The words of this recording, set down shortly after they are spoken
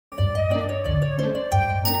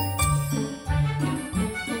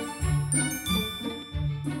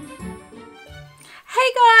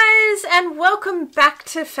Hey guys, and welcome back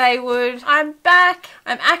to Faewood. I'm back.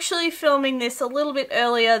 I'm actually filming this a little bit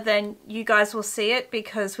earlier than you guys will see it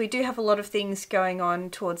because we do have a lot of things going on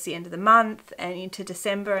towards the end of the month and into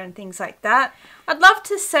December and things like that. I'd love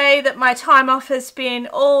to say that my time off has been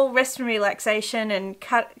all rest and relaxation and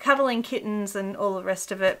cuddling kittens and all the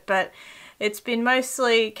rest of it, but it's been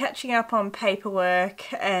mostly catching up on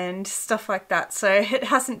paperwork and stuff like that, so it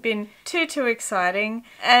hasn't been too exciting.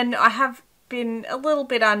 And I have been a little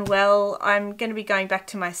bit unwell. I'm going to be going back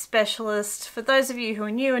to my specialist. For those of you who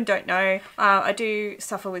are new and don't know, I do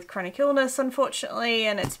suffer with chronic illness, unfortunately,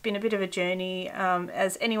 and it's been a bit of a journey.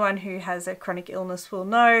 As anyone who has a chronic illness will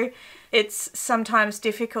know, it's sometimes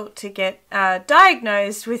difficult to get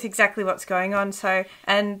diagnosed with exactly what's going on. So,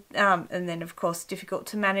 and then of course difficult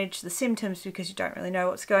to manage the symptoms because you don't really know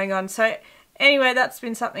what's going on. So anyway, that's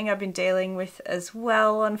been something I've been dealing with as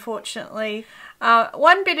well, unfortunately.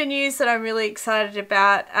 One bit of news that I'm really excited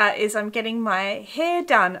about is I'm getting my hair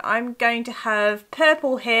done. I'm going to have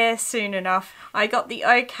purple hair soon enough. I got the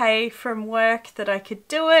okay from work that I could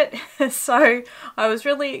do it, so I was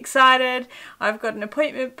really excited. I've got an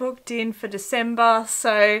appointment booked in for December,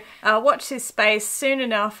 so watch this space. Soon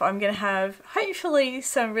enough I'm going to have hopefully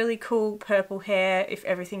some really cool purple hair if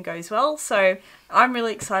everything goes well, so I'm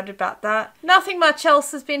really excited about that. Nothing much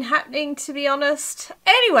else has been happening, to be honest.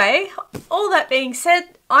 Anyway, all that being said,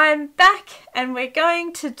 I'm back and we're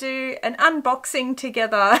going to do an unboxing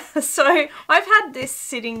together. So I've had this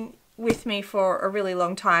sitting with me for a really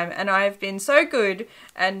long time and I've been so good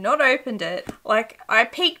and not opened it. Like, I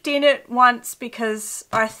peeked in it once because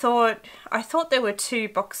I thought there were 2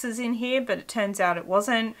 boxes in here, but it turns out it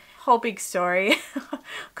wasn't. Whole big story.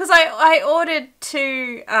 Because I ordered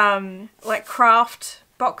 2 like craft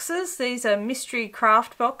boxes. These are mystery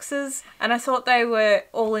craft boxes and I thought they were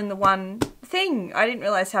all in the one thing. I didn't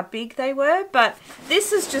realise how big they were, but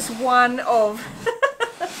this is just one of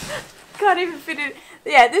can't even fit it.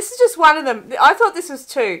 Yeah, this is just one of them. I thought this was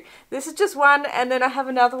 2. This is just one, and then I have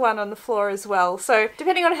another one on the floor as well. So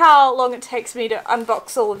depending on how long it takes me to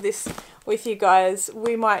unbox all of this with you guys,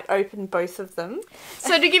 we might open both of them.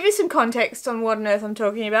 So to give you some context on what on earth I'm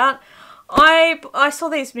talking about, I saw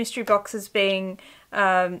these mystery boxes being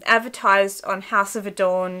advertised on House of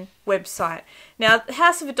Adorn website. Now,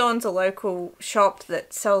 House of Adorn's a local shop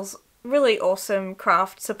that sells really awesome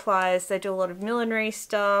craft supplies. They do a lot of millinery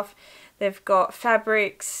stuff. They've got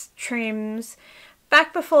fabrics, trims.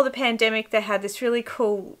 Back before the pandemic, they had this really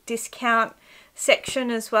cool discount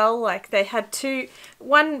section as well. Like, they had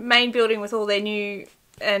one main building with all their new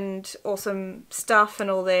and awesome stuff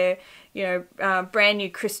and all their, you know, brand new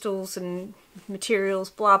crystals and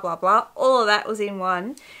materials, blah blah blah. All of that was in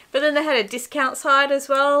one. But then they had a discount side as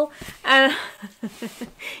well, and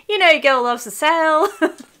you know, your girl loves a sale.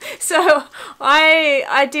 So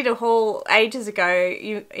I did a haul ages ago.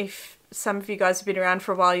 If some of you guys have been around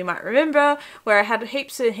for a while, you might remember, where I had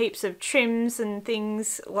heaps and heaps of trims and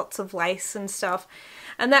things, lots of lace and stuff.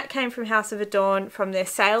 And that came from House of Adorn, from their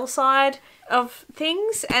sale side of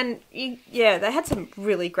things. And yeah, they had some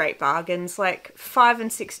really great bargains, like $5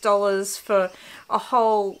 and $6 for a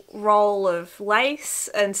whole roll of lace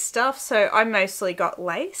and stuff. So I mostly got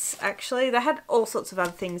lace, actually. They had all sorts of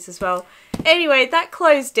other things as well. Anyway, that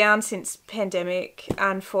closed down since pandemic,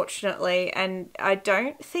 unfortunately, and I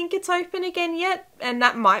don't think it's open again yet, and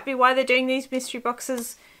that might be why they're doing these mystery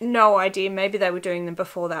boxes. No idea, maybe they were doing them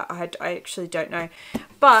before that. I actually don't know.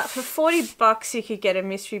 But for $40 you could get a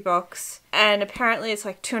mystery box, and apparently it's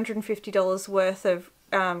like $250 worth of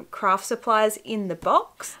craft supplies in the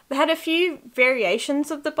box. They had a few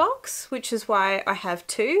variations of the box, which is why I have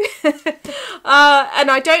 2.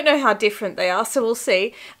 And I don't know how different they are, so we'll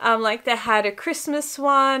see. Like, they had a Christmas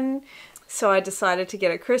one, so I decided to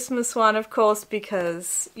get a Christmas one, of course,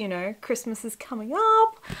 because, you know, Christmas is coming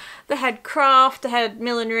up. They had craft, they had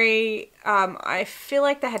millinery, I feel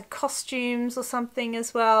like they had costumes or something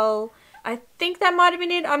as well. I think that might have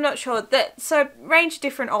been it, I'm not sure. So range of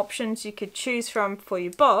different options you could choose from for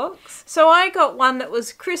your box. So I got one that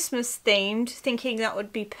was Christmas themed, thinking that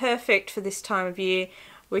would be perfect for this time of year.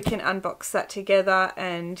 We can unbox that together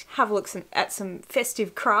and have a look at some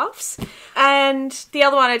festive crafts. And the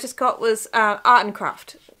other one I just got was art and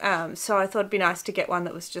craft. So I thought it'd be nice to get one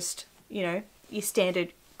that was just, you know, your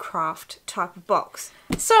standard craft type of box.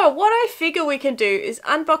 So what I figure we can do is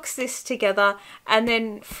unbox this together, and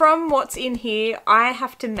then from what's in here I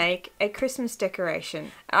have to make a Christmas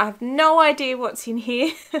decoration. I have no idea what's in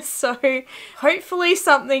here, so hopefully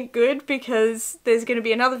something good, because there's going to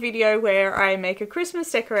be another video where I make a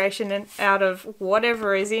Christmas decoration out of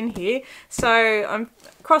whatever is in here. So I'm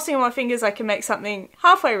crossing my fingers I can make something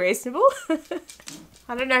halfway reasonable.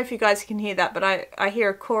 I don't know if you guys can hear that, but I hear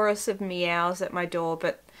a chorus of meows at my door,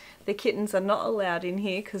 but the kittens are not allowed in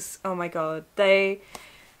here because, oh my god, they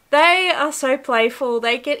are so playful.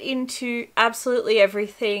 They get into absolutely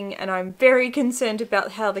everything, and I'm very concerned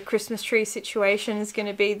about how the Christmas tree situation is going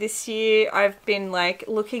to be this year. I've been like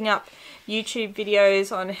looking up YouTube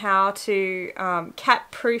videos on how to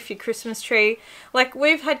cat-proof your Christmas tree. Like,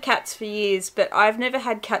 we've had cats for years, but I've never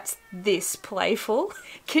had cats this playful.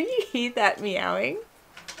 Can you hear that meowing?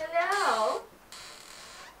 Hello?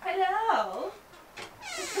 Hello?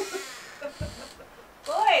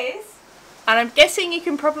 Boys? And I'm guessing you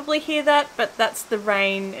can probably hear that, but that's the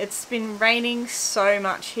rain. It's been raining so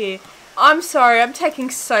much here. I'm sorry, I'm taking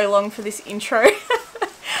so long for this intro.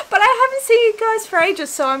 But I haven't seen you guys for ages,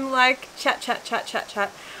 so I'm like, chat.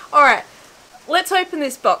 Alright, let's open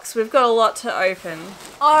this box. We've got a lot to open.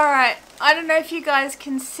 Alright, I don't know if you guys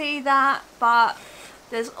can see that, but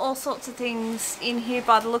there's all sorts of things in here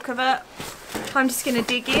by the look of it. I'm just going to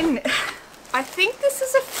dig in. I think this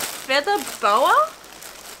is a feather boa,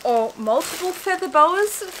 or multiple feather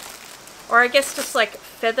boas, or I guess just like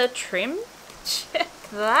feather trim. Check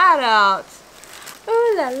that out.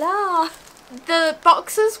 Ooh la la. The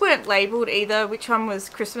boxes weren't labelled either, which one was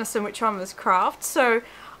Christmas and which one was craft, so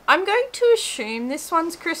I'm going to assume this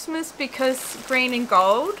one's Christmas because green and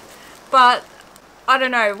gold, but I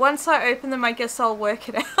don't know, once I open them I guess I'll work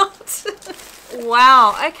it out.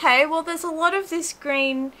 Wow, okay, well there's a lot of this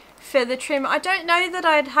green feather trim. I don't know that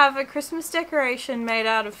I'd have a Christmas decoration made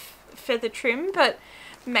out of feather trim, but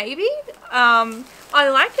maybe. I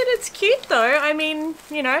like it, it's cute though. I mean,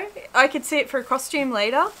 you know, I could see it for a costume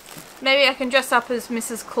later. Maybe I can dress up as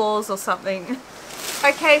Mrs. Claus or something.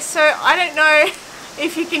 Okay, so I don't know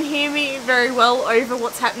if you can hear me very well over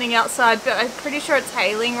what's happening outside, but I'm pretty sure it's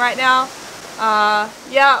hailing right now.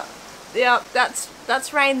 Yeah,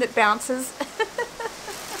 that's rain that bounces.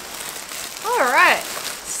 Alright,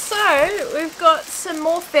 so we've got some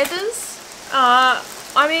more feathers. I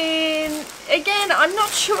mean, again, I'm not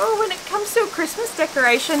sure when it comes to a Christmas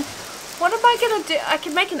decoration. What am I gonna do? I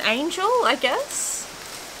can make an angel, I guess.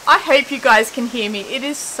 I hope you guys can hear me. It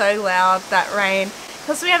is so loud, that rain.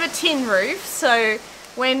 Because we have a tin roof, so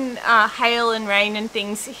when hail and rain and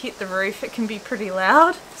things hit the roof, it can be pretty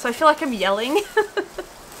loud. So I feel like I'm yelling.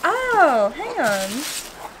 Oh, hang on.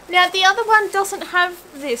 Now, the other one doesn't have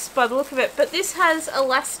this by the look of it, but this has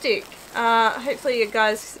elastic. Hopefully you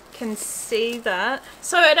guys can see that.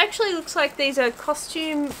 So it actually looks like these are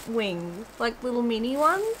costume wings, like little mini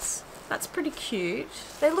ones. That's pretty cute.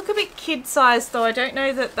 They look a bit kid-sized though. I don't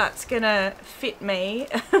know that that's gonna fit me.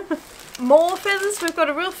 More feathers. We've got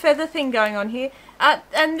a real feather thing going on here.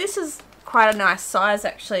 And this is quite a nice size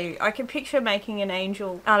actually. I can picture making an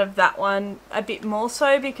angel out of that one a bit more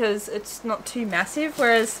so because it's not too massive.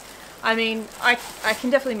 Whereas, I mean, I can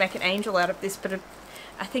definitely make an angel out of this, but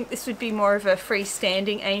I think this would be more of a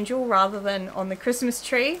freestanding angel rather than on the Christmas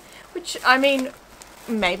tree. Which, I mean,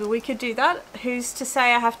 maybe we could do that. Who's to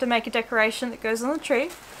say I have to make a decoration that goes on the tree?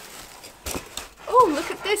 Oh,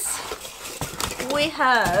 look at this. We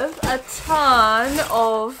have a ton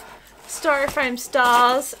of styrofoam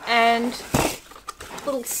stars and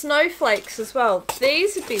little snowflakes as well.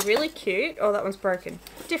 These would be really cute. Oh, that one's broken.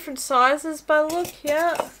 Different sizes by the look,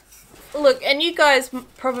 yeah. Look, and you guys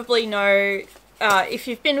probably know, if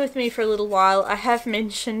you've been with me for a little while, I have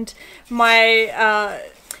mentioned my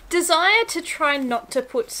desire to try not to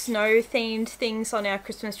put snow-themed things on our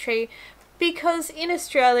Christmas tree because in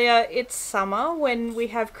Australia it's summer when we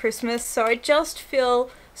have Christmas, so I just feel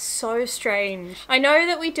so strange. I know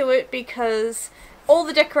that we do it because all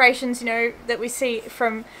the decorations, you know, that we see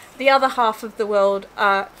from the other half of the world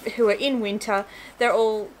who are in winter, they're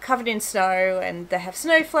all covered in snow and they have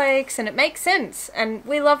snowflakes and it makes sense. And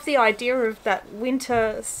we love the idea of that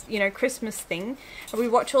winter, you know, Christmas thing. And we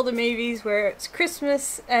watch all the movies where it's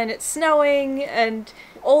Christmas and it's snowing and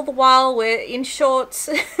all the while we're in shorts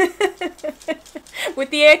with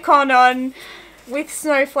the aircon on with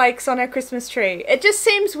snowflakes on our Christmas tree. It just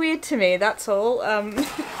seems weird to me, that's all.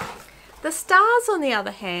 The stars, on the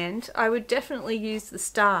other hand, I would definitely use the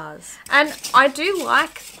stars. And I do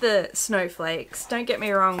like the snowflakes, don't get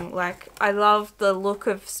me wrong. Like, I love the look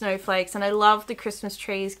of snowflakes and I love the Christmas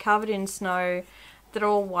trees covered in snow that are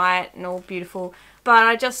all white and all beautiful. But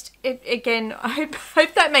I just, again, I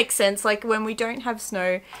hope that makes sense. Like, when we don't have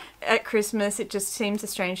snow at Christmas, it just seems a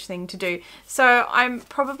strange thing to do. So I'm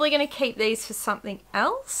probably going to keep these for something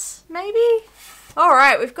else, maybe?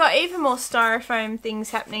 Alright, we've got even more styrofoam things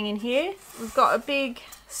happening in here. We've got a big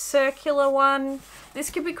circular one. This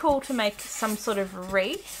could be cool to make some sort of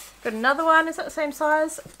wreath. Got another one, is that the same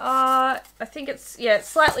size? I think it's, yeah, it's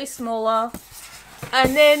slightly smaller.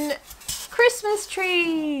 And then Christmas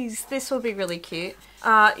trees. This will be really cute.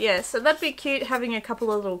 Yeah, so that'd be cute having a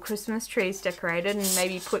couple of little Christmas trees decorated and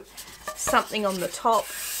maybe put something on the top.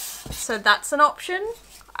 So that's an option.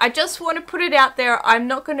 I just want to put it out there. I'm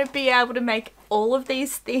not going to be able to make all of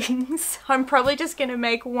these things. I'm probably just going to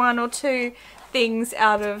make 1 or 2 things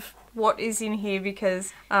out of what is in here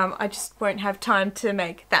because I just won't have time to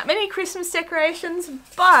make that many Christmas decorations,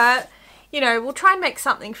 but you know, we'll try and make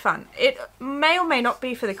something fun. It may or may not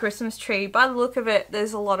be for the Christmas tree. By the look of it,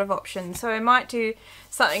 there's a lot of options. So I might do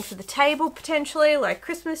something for the table potentially, like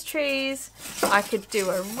Christmas trees. I could do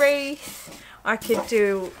a wreath. I could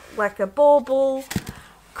do like a bauble.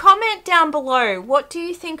 Comment down below, what do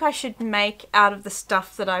you think I should make out of the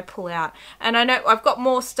stuff that I pull out? And I know I've got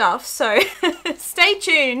more stuff, so stay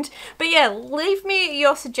tuned. But yeah, leave me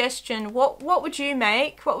your suggestion. What would you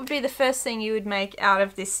make? What would be the first thing you would make out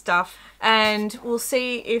of this stuff? And we'll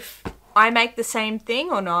see if I make the same thing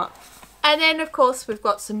or not. And then of course we've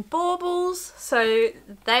got some baubles. So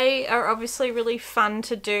they are obviously really fun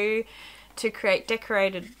to do, to create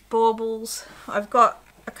decorated baubles. I've got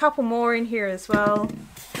a couple more in here as well.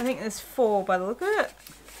 I think there's 4 by the look of it.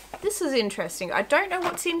 This is interesting. I don't know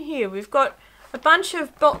what's in here. We've got a bunch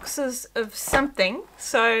of boxes of something.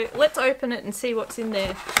 So let's open it and see what's in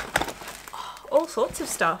there. Oh, all sorts of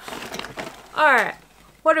stuff. Alright,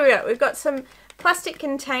 what do we got? We've got some plastic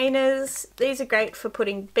containers. These are great for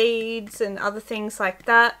putting beads and other things like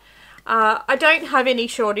that. I don't have any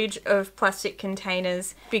shortage of plastic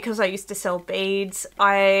containers because I used to sell beads.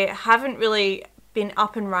 I haven't really been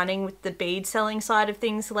up and running with the bead selling side of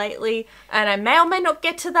things lately, and I may or may not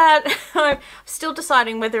get to that. I'm still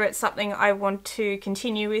deciding whether it's something I want to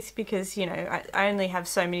continue with because, you know, I only have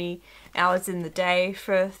so many hours in the day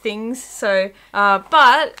for things. So,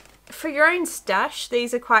 but for your own stash,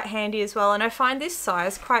 these are quite handy as well, and I find this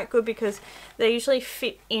size quite good because they usually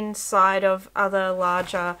fit inside of other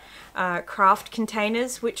larger craft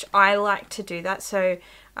containers, which I like to do that. So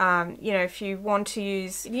you know, if you want to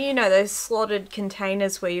use, you know, those slotted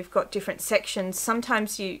containers where you've got different sections,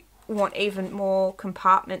 sometimes you want even more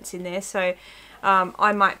compartments in there. So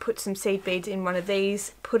I might put some seed beads in one of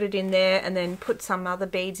these, put it in there, and then put some other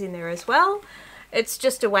beads in there as well. It's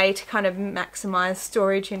just a way to kind of maximize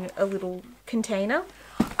storage in a little container.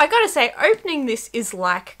 I gotta say, opening this is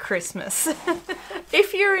like Christmas.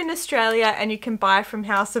 If you're in Australia and you can buy from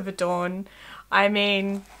House of Adorn, I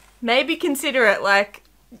mean, maybe consider it. Like,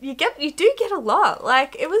 you do get a lot.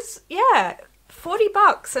 Like, it was, yeah,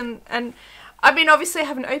 $40, and I mean, obviously I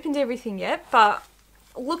haven't opened everything yet, but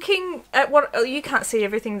looking at what, you can't see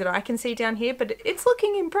everything that I can see down here, but it's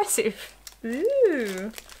looking impressive.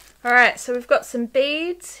 Ooh. Alright, so we've got some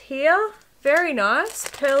beads here. Very nice.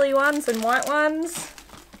 Pearly ones and white ones.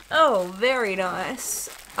 Oh, very nice.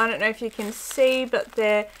 I don't know if you can see, but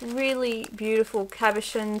they're really beautiful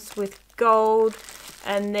cabochons with gold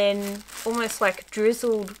and then almost like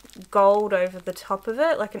drizzled gold over the top of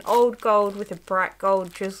it, like an old gold with a bright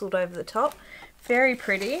gold drizzled over the top. Very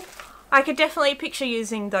pretty. I could definitely picture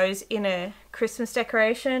using those in a Christmas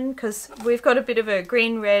decoration because we've got a bit of a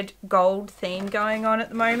green, red, gold theme going on at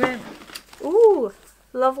the moment. Ooh,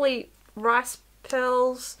 lovely rice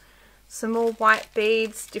pearls, some more white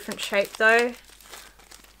beads, different shape though,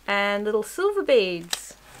 and little silver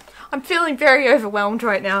beads. I'm feeling very overwhelmed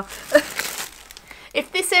right now. If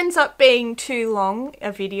this ends up being too long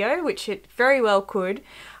a video, which it very well could,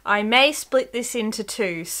 I may split this into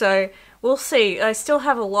 2, so we'll see. I still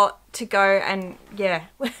have a lot to go, and yeah.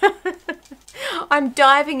 I'm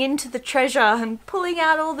diving into the treasure and pulling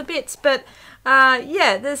out all the bits, but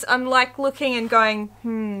yeah, I'm like looking and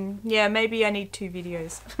going, yeah, maybe I need 2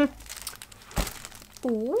 videos.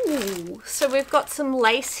 Ooh, so we've got some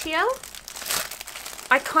lace here.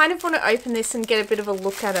 I kind of want to open this and get a bit of a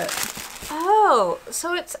look at it. Oh,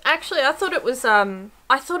 so it's actually, I thought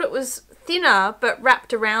it was thinner but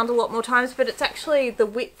wrapped around a lot more times, but it's actually the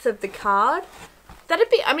width of the card. That'd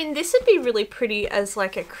be, I mean, this would be really pretty as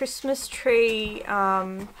like a Christmas tree,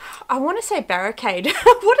 I want to say barricade.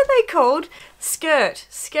 What are they called? Skirt.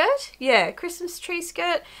 Skirt? Yeah, Christmas tree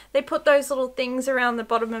skirt. They put those little things around the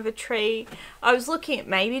bottom of a tree. I was looking at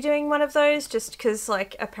maybe doing one of those just because,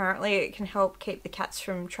 like, apparently it can help keep the cats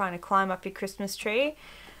from trying to climb up your Christmas tree.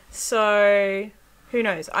 So, who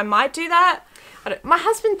knows? I might do that. My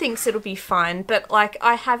husband thinks it'll be fine, but like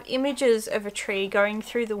I have images of a tree going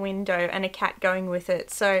through the window and a cat going with it.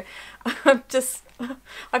 So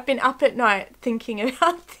I've been up at night thinking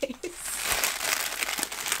about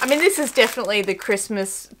this. I mean, this is definitely the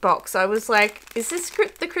Christmas box. I was like, is this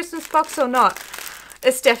the Christmas box or not?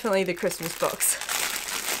 It's definitely the Christmas box.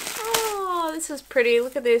 Oh, this is pretty.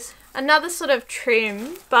 Look at this. Another sort of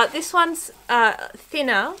trim, but this one's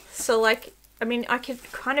thinner. So like, I mean, I could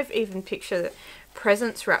kind of even picture the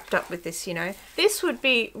presents wrapped up with this, you know. This would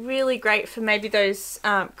be really great for maybe those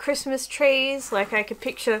Christmas trees. Like I could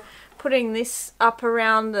picture putting this up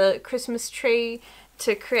around the Christmas tree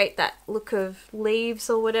to create that look of leaves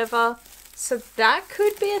or whatever. So that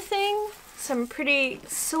could be a thing. Some pretty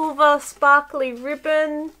silver sparkly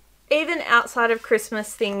ribbon. Even outside of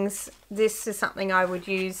Christmas things, this is something I would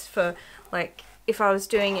use for, like, if I was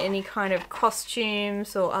doing any kind of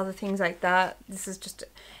costumes or other things like that. This is just a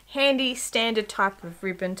handy standard type of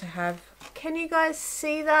ribbon to have. Can you guys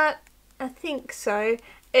see that? I think so.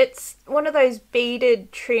 It's one of those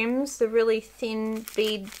beaded trims, the really thin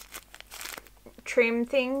bead trim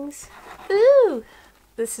things. Ooh,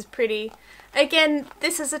 this is pretty. Again,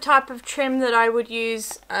 this is a type of trim that I would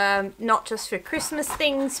use not just for Christmas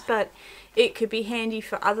things, but it could be handy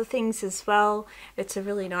for other things as well. It's a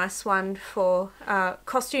really nice one for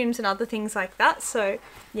costumes and other things like that. So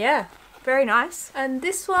yeah, very nice. And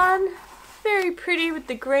this one, very pretty with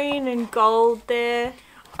the green and gold there.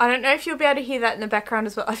 I don't know if you'll be able to hear that in the background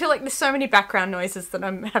as well. I feel like there's so many background noises that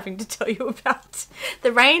I'm having to tell you about.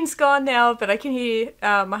 The rain's gone now, but I can hear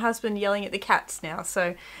my husband yelling at the cats now,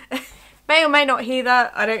 so may or may not hear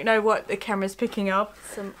that. I don't know what the camera's picking up.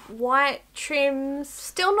 Some white trims.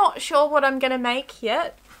 Still not sure what I'm going to make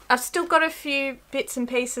yet. I've still got a few bits and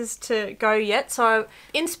pieces to go yet, so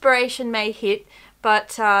inspiration may hit.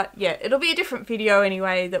 But yeah, it'll be a different video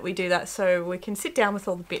anyway that we do that, so we can sit down with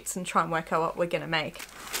all the bits and try and work out what we're going to make.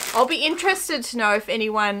 I'll be interested to know if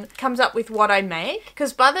anyone comes up with what I make,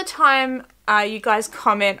 because by the time you guys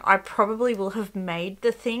comment, I probably will have made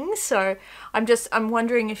the thing. So I'm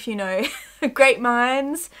wondering if, you know, great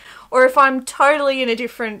minds, or if I'm totally in a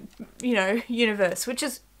different, you know, universe, which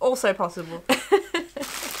is also possible.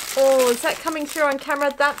 Oh, is that coming through on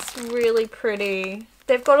camera? That's really pretty.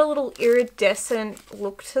 They've got a little iridescent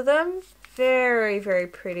look to them. Very, very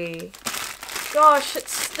pretty. Gosh,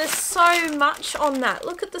 there's so much on that.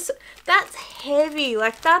 Look at this. That's heavy.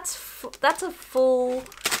 Like that's a full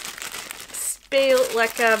spiel.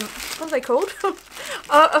 Like what are they called?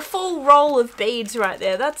 A full roll of beads right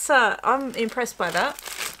there. That's I'm impressed by that.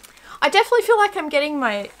 I definitely feel like I'm getting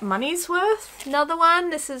my money's worth. Another one.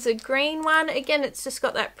 This is a green one. Again, it's just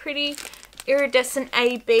got that pretty iridescent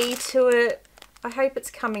AB to it. I hope it's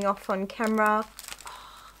coming off on camera. Oh,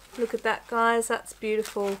 look at that, guys. That's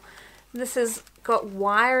beautiful. This has got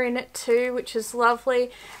wire in it too, which is lovely.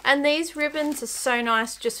 And these ribbons are so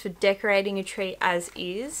nice just for decorating a tree as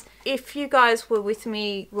is. If you guys were with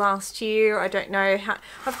me last year, I don't know how...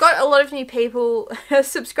 I've got a lot of new people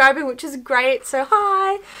subscribing, which is great, so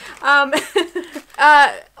hi!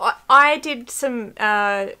 I did some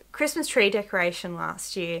Christmas tree decoration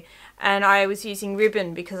last year, and I was using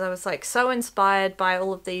ribbon because I was like so inspired by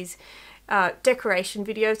all of these decoration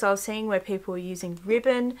videos I was seeing where people were using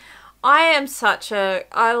ribbon. I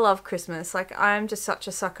love Christmas. Like, I'm just such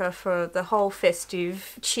a sucker for the whole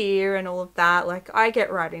festive cheer and all of that. Like, I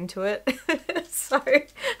get right into it. So,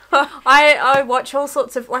 I watch all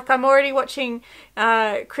sorts of, like, I'm already watching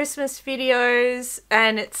Christmas videos,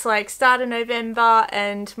 and it's like start of November,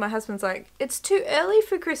 and my husband's like, it's too early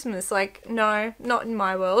for Christmas. Like, no, not in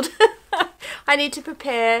my world. I need to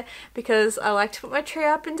prepare because I like to put my tree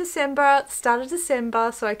up in December, at the start of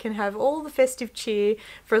December, so I can have all the festive cheer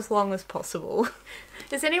for as long as possible.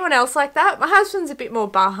 Is anyone else like that? My husband's a bit more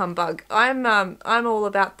bah humbug. I'm all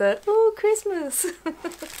about the, ooh, Christmas.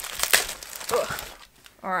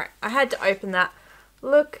 Alright, I had to open that.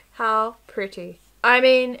 Look how pretty. I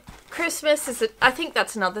mean, Christmas is, I think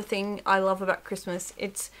that's another thing I love about Christmas.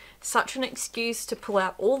 It's such an excuse to pull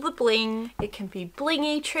out all the bling. It can be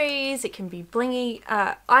blingy trees, it can be blingy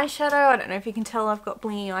eyeshadow. I don't know if you can tell I've got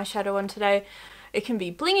blingy eyeshadow on today. It can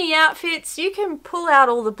be blingy outfits. You can pull out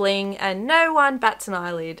all the bling and no one bats an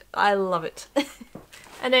eyelid. I love it.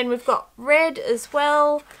 And then we've got red as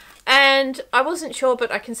well. And I wasn't sure,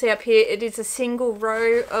 but I can see up here it is a single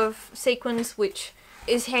row of sequins, which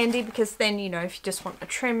is handy because then, you know, if you just want a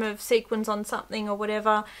trim of sequins on something or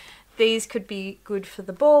whatever, these could be good for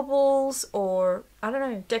the baubles, or I don't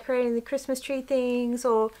know, decorating the Christmas tree things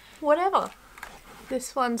or whatever.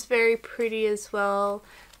 This one's very pretty as well.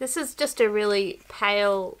 This is just a really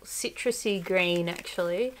pale citrusy green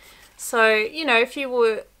actually. So, you know, if you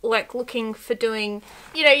were like looking for doing,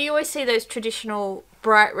 you know, you always see those traditional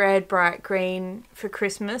bright red, bright green for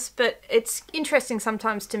Christmas, but it's interesting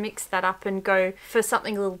sometimes to mix that up and go for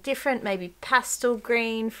something a little different, maybe pastel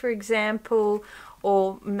green, for example,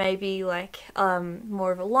 or maybe like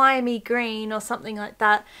more of a limey green or something like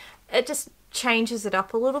that. It just changes it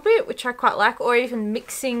up a little bit, which I quite like, or even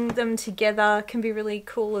mixing them together can be really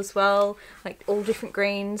cool as well, like all different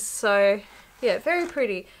greens. So yeah, very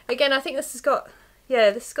pretty. Again, I think this has got, yeah,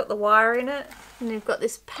 this has got the wire in it. And you've got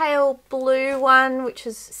this pale blue one, which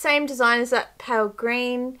is same design as that pale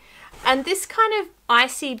green. And this kind of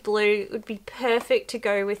icy blue would be perfect to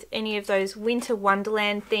go with any of those winter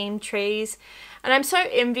wonderland themed trees. And I'm so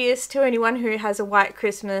envious to anyone who has a white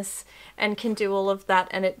Christmas and can do all of that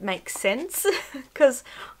and it makes sense, because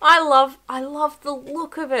I love the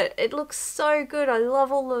look of it. It looks so good. I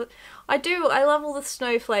love all the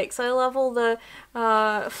snowflakes. I love all the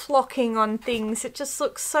flocking on things. It just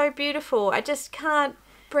looks so beautiful. I just can't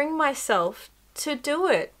bring myself to do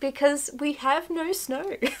it because we have no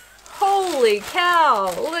snow. Holy cow,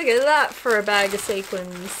 look at that for a bag of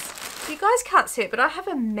sequins. You guys can't see it, but I have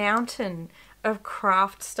a mountain of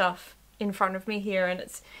craft stuff in front of me here, and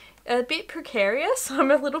it's a bit precarious. I'm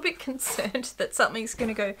a little bit concerned that something's going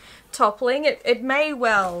to go toppling. It may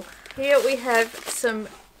well. Here we have some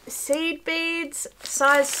seed beads,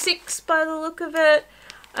 size 6 by the look of it,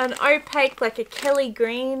 an opaque, like a Kelly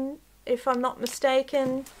green, if I'm not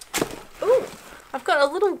mistaken. Ooh, I've got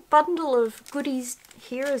a little bundle of goodies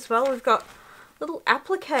here as well. We've got little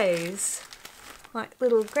appliques, like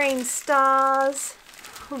little green stars,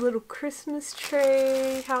 a little Christmas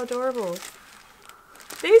tree. How adorable.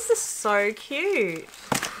 These are so cute.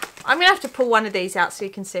 I'm going to have to pull one of these out so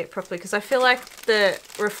you can see it properly, because I feel like the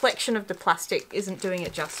reflection of the plastic isn't doing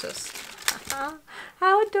it justice.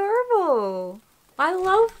 How adorable. I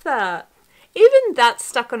love that. Even that's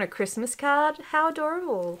stuck on a Christmas card. How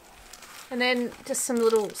adorable. And then just some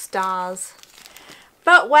little stars.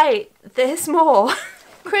 But wait, there's more.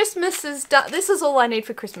 Christmas is done. This is all I need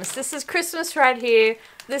for Christmas. This is Christmas right here.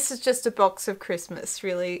 This is just a box of Christmas,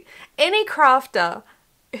 really. Any crafter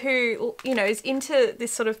who, you know, is into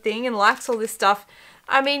this sort of thing and likes all this stuff,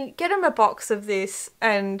 I mean, get them a box of this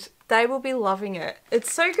and they will be loving it.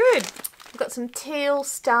 It's so good. We've got some teal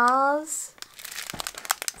stars,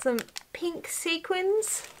 some pink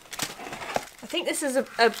sequins. I think this is a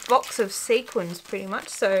box of sequins pretty much,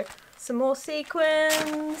 so some more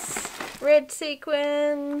sequins, red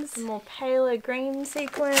sequins, some more paler green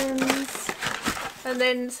sequins, and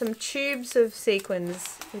then some tubes of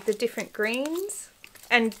sequins with the different greens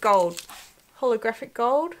and gold, holographic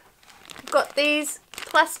gold. I've got these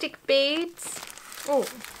plastic beads. Oh,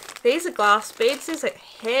 these are glass beads. These are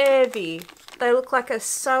heavy. They look like a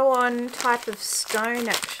sew-on type of stone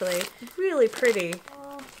actually. Really pretty.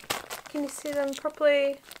 Oh, can you see them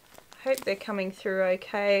properly? Hope they're coming through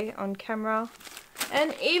okay on camera.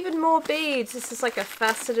 And even more beads. This is like a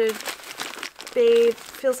faceted bead.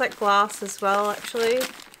 Feels like glass as well actually.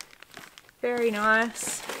 Very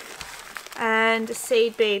nice. And a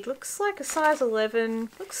seed bead. Looks like a size 11.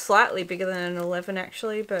 Looks slightly bigger than an 11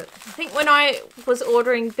 actually, but I think when I was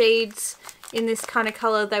ordering beads in this kind of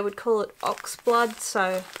colour they would call it ox blood,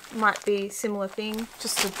 so it might be a similar thing.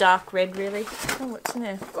 Just a dark red really. Oh, what's in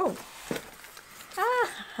there? Oh.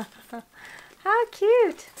 Ah, how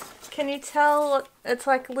cute. Can you tell it's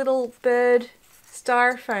like a little bird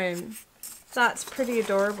styrofoam? That's pretty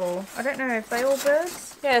adorable. I don't know if they all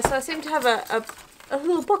birds. Yeah, so I seem to have a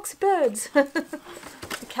little box of birds.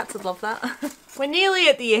 The cats would love that. We're nearly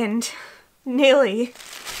at the end. Nearly.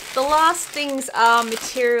 The last things are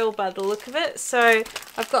material by the look of it. So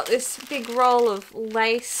I've got this big roll of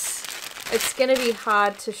lace. It's going to be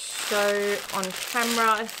hard to show on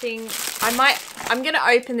camera, I think. I'm going to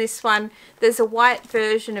open this one. There's a white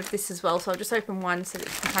version of this as well, so I'll just open one so that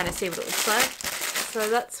you can kind of see what it looks like. So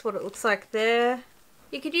that's what it looks like there.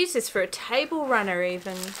 You could use this for a table runner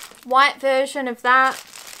even. White version of that.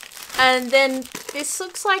 And then this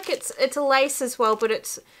looks like it's a lace as well, but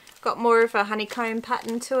it's got more of a honeycomb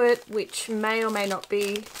pattern to it, which may or may not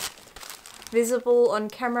be visible on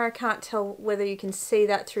camera. I can't tell whether you can see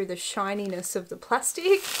that through the shininess of the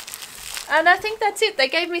plastic. And I think that's it. They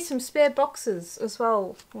gave me some spare boxes as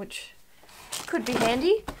well, which could be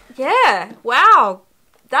handy. Yeah, wow,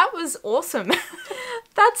 that was awesome.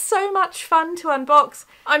 That's so much fun to unbox.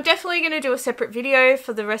 I'm definitely going to do a separate video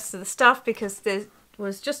for the rest of the stuff because there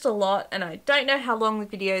was just a lot and I don't know how long the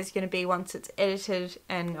video is going to be once it's edited,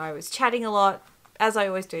 and I was chatting a lot, as I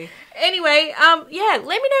always do. Anyway, yeah, let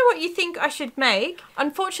me know what you think I should make.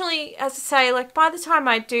 Unfortunately, as I say, like by the time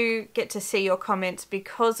I do get to see your comments,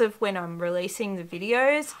 because of when I'm releasing the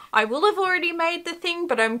videos, I will have already made the thing,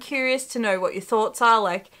 but I'm curious to know what your thoughts are.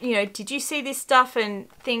 Like, you know, did you see this stuff and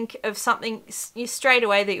think of something straight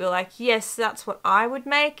away that you were like, yes, that's what I would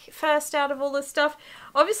make first out of all this stuff?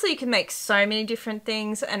 Obviously you can make so many different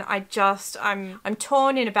things, and I'm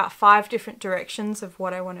torn in about 5 different directions of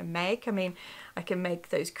what I want to make. I mean, I can make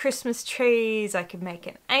those Christmas trees, I could make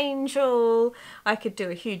an angel, I could do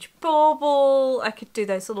a huge bauble, I could do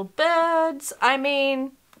those little birds. I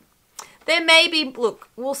mean, there may be, look,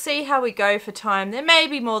 we'll see how we go for time. There may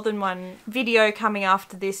be more than one video coming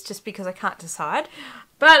after this just because I can't decide.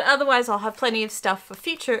 But otherwise I'll have plenty of stuff for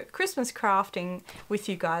future Christmas crafting with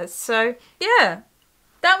you guys. So yeah,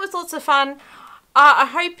 that was lots of fun. I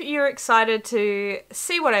hope you're excited to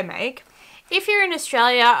see what I make. If you're in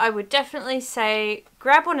Australia, I would definitely say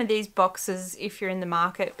grab one of these boxes if you're in the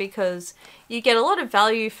market, because you get a lot of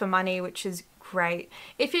value for money, which is great.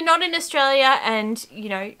 If you're not in Australia and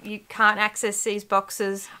you can't access these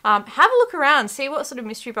boxes, have a look around, see what sort of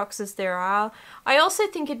mystery boxes there are. I also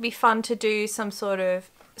think it'd be fun to do some sort of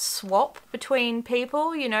swap between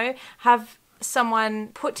people, have someone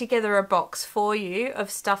put together a box for you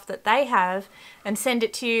of stuff that they have and send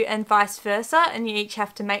it to you, and vice versa, and you each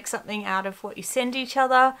have to make something out of what you send each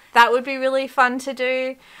other. That would be really fun to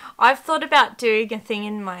do. I've thought about doing a thing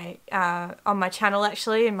in my on my channel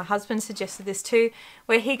actually, and my husband suggested this too,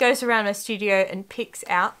 where he goes around my studio and picks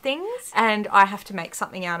out things and I have to make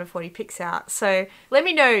something out of what he picks out. So let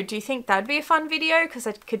me know, do you think that'd be a fun video? Because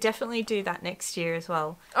I could definitely do that next year as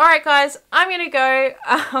well. Alright guys, I'm gonna go.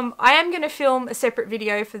 I am gonna film a separate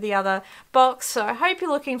video for the other box, so I hope you're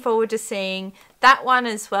looking forward to seeing that one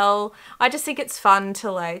as well. I just think it's fun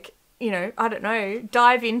to, like, I don't know,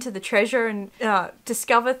 dive into the treasure and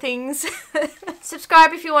discover things.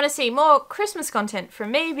 Subscribe if you want to see more Christmas content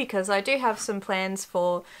from me, because I do have some plans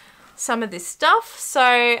for some of this stuff. So,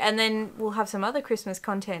 and then we'll have some other Christmas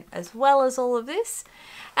content as well as all of this.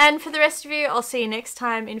 And for the rest of you, I'll see you next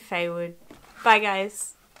time in Faewood. Bye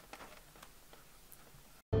guys.